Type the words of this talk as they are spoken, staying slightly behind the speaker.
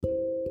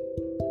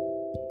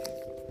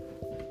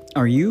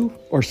Are you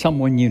or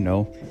someone you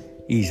know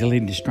easily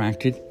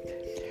distracted,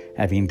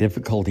 having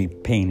difficulty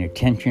paying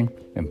attention,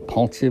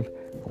 impulsive,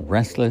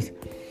 restless,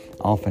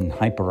 often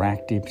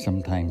hyperactive,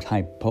 sometimes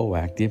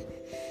hypoactive,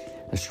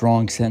 a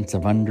strong sense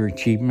of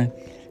underachievement,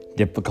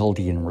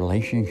 difficulty in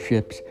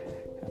relationships,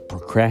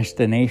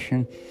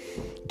 procrastination,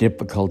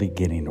 difficulty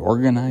getting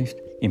organized,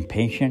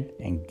 impatient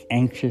and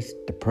anxious,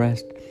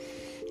 depressed,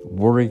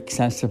 worry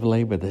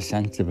excessively with a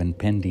sense of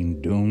impending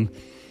doom,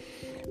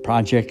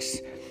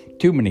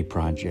 too many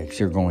projects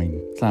are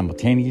going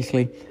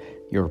simultaneously,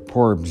 you're a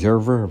poor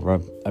observer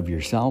of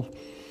yourself,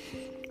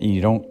 and you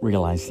don't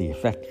realize the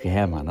effect you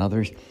have on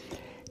others,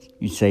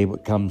 you say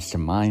what comes to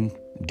mind,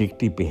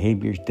 addictive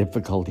behaviors,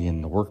 difficulty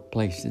in the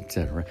workplace,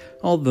 etc.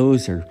 All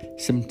those are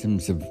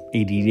symptoms of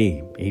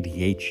ADD,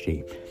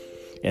 ADHD.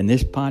 And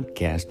this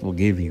podcast will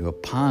give you a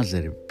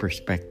positive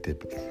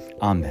perspective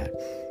on that.